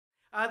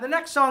The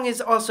next song is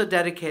also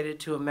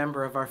dedicated to a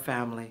member of our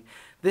family.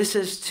 This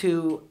is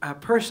to a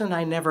person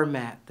I never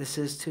met. This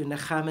is to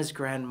Nechama's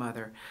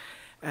grandmother.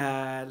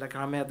 La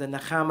grand-mère de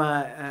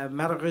Nechama,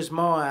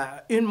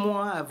 malheureusement, un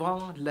mois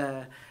avant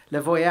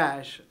le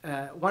voyage,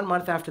 1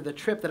 month after the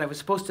trip that I was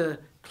supposed to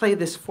play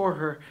this for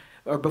her,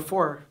 or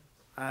before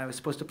I was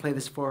supposed to play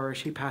this for her,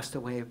 she passed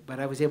away,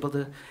 but I was able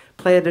to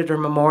play it at her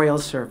memorial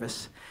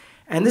service.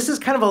 And this is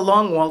kind of a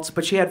long waltz,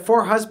 but she had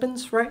 4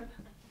 husbands, right?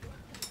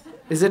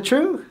 Is it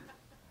true?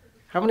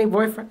 How many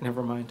boyfriends?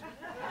 Never mind.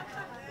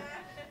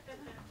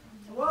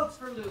 A waltz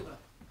for Luba.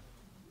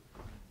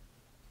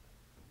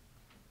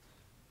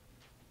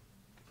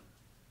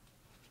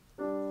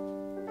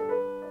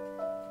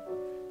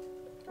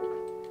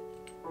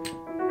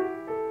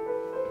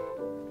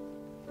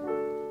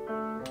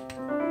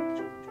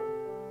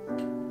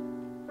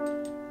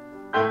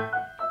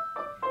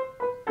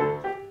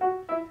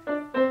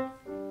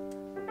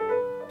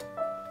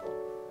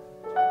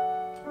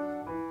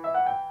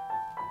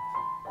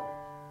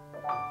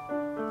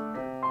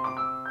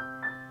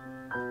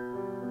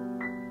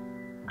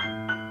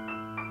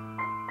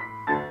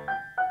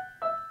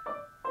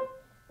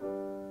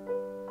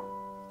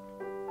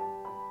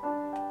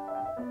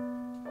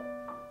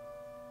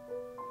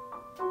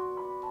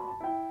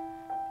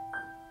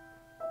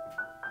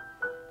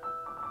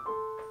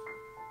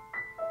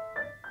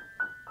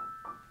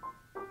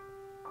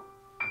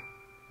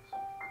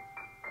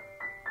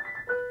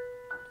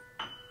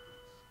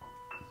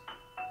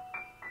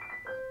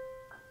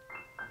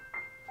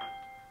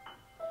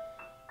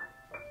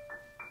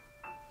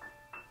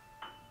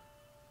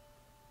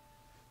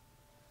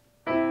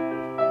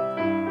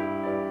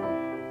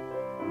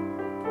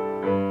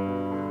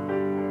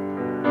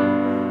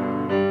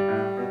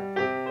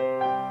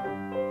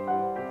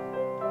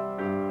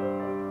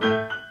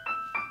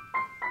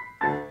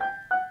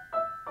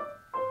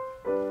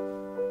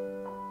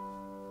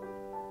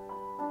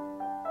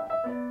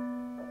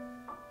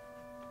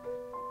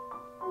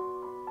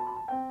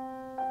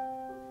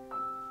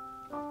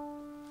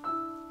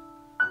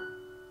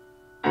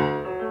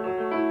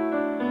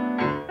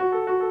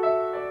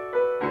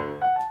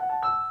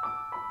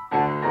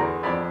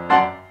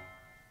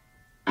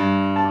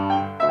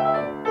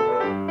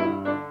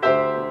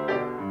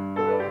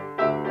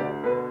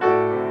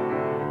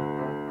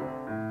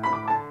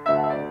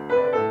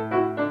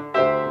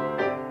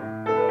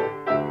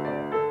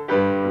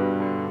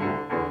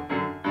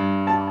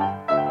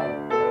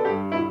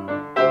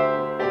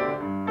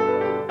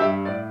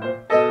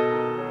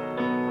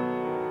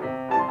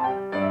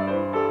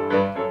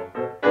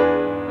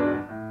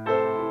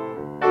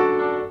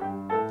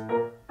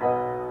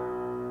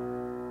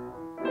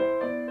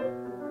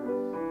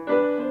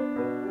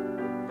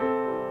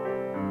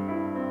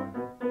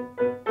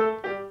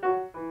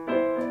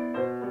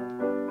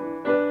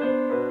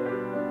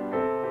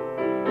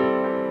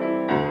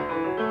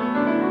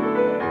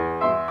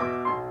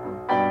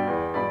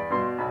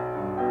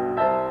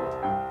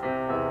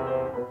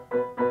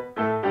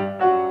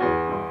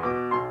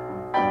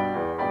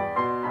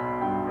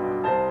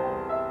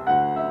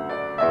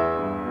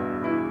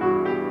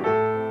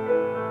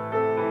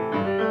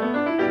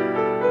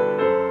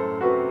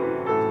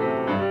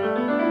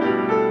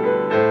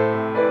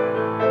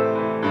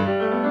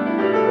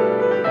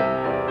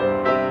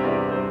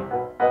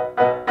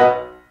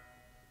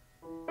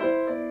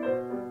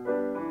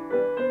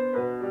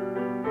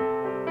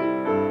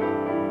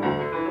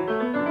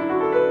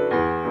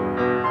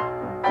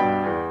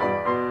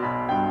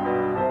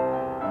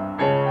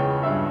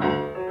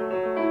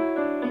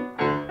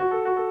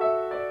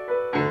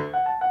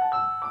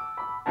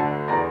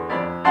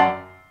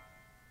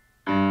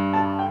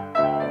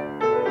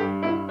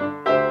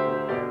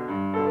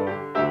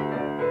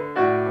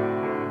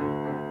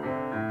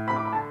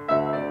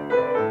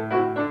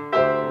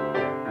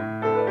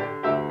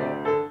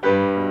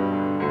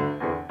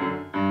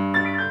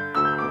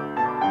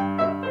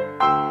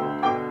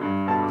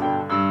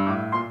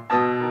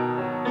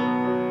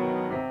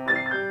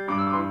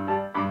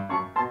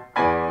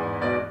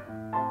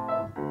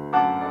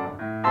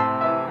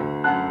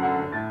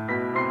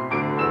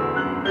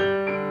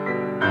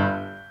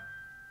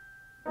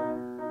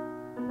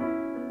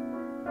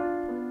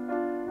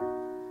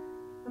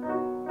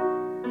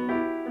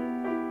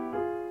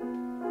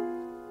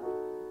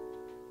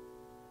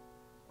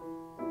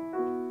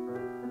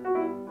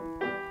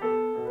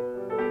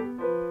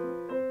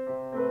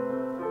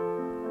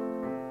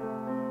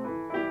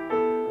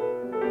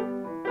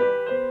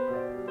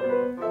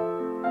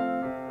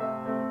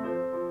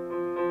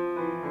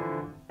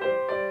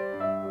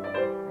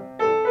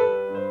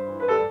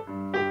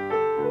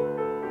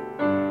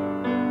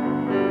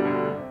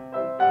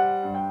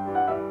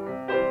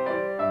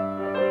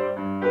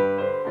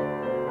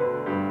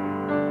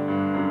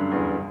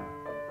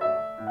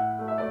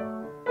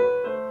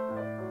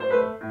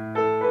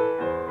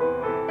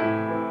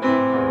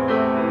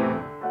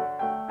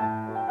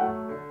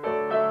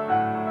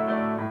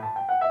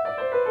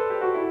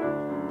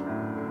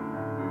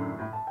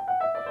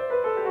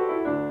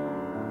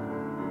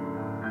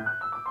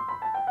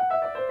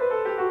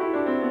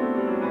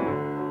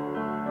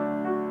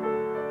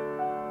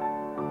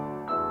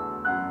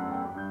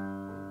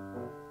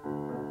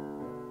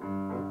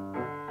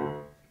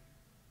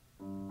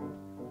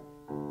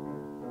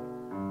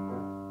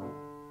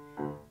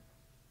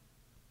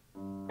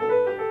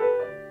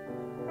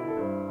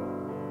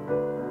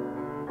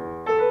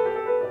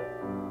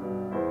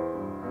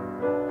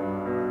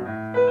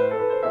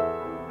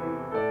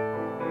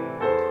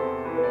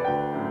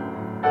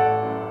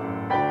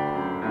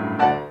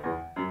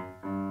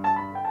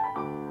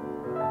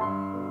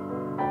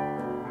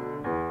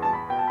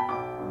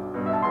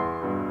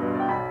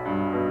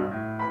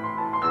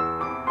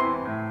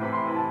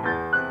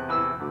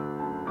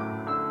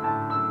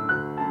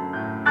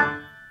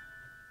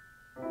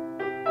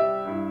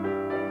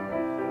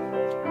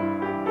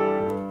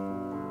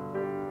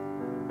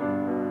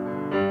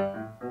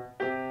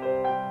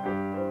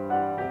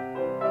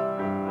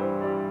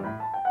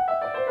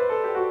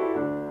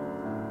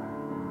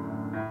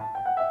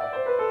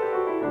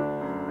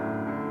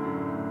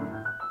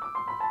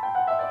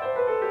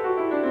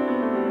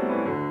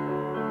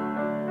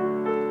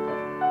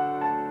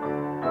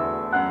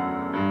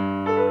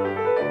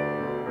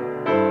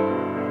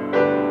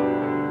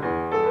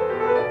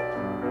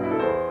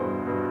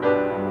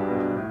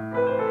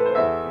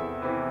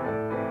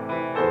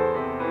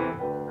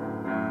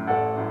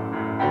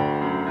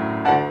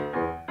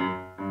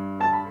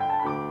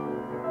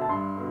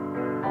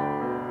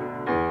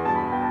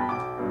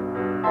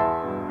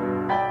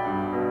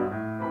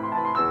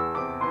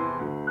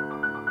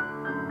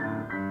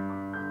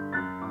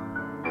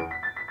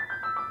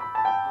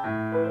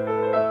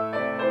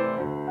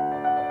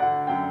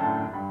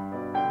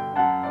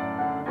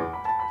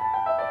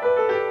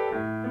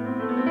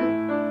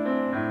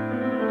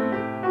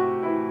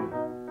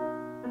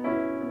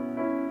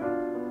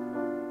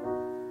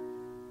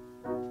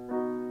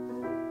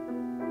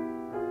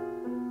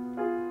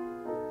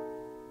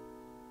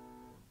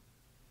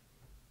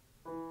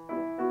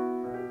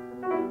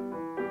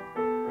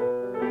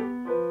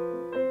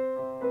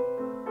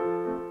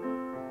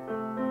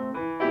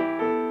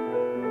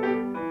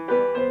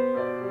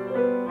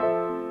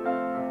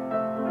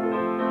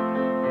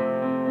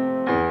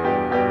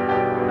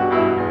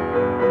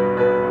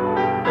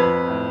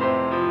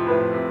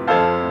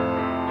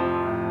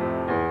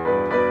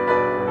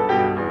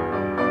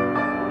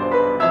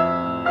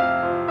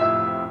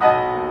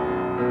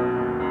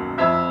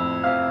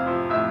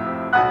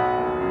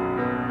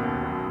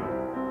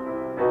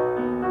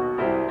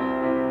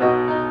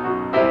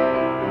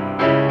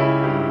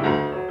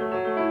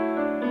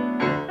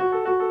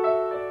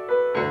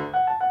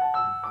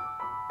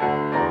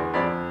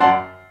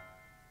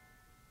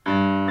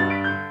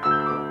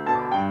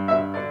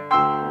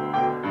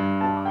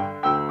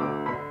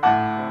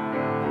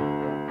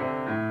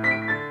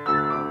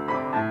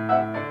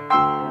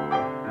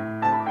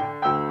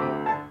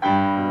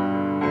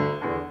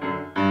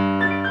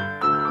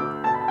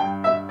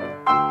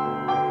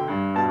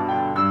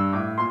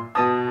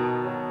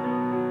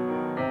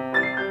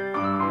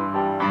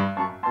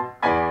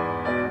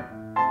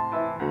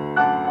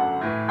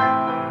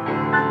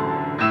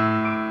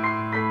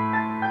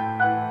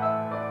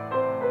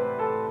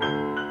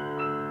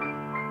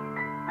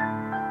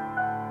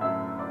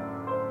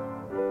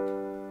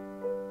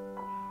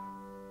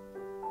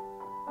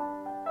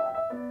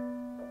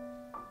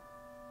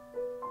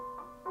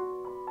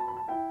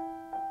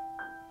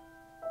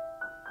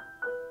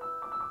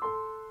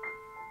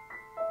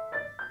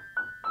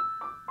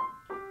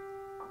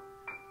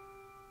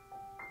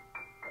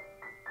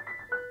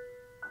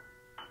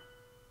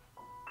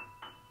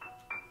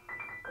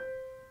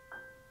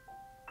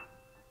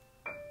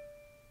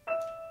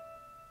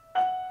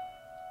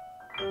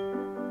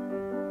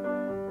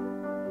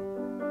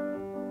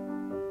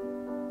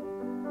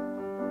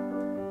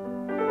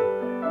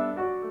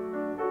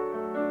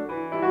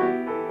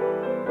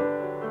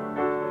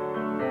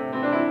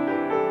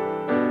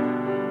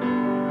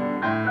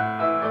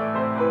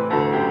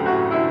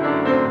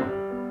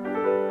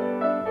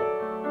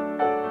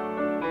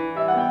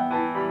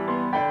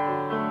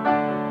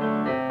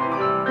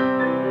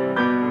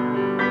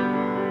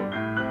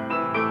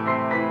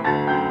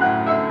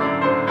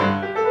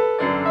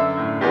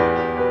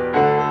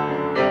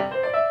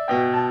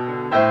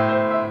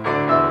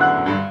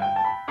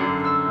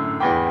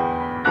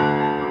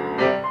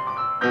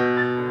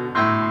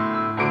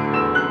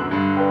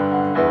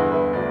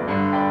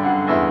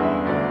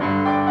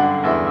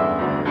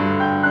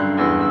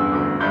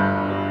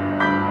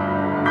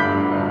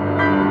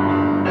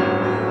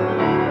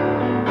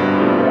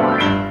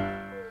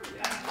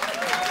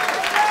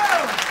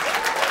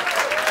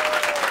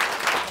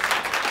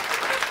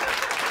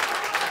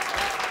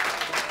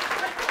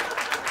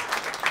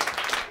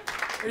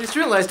 I just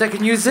realized I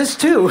can use this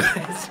too.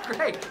 It's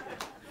great.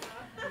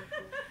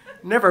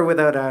 Never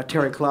without a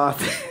terry cloth.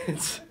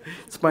 It's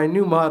my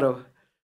new motto.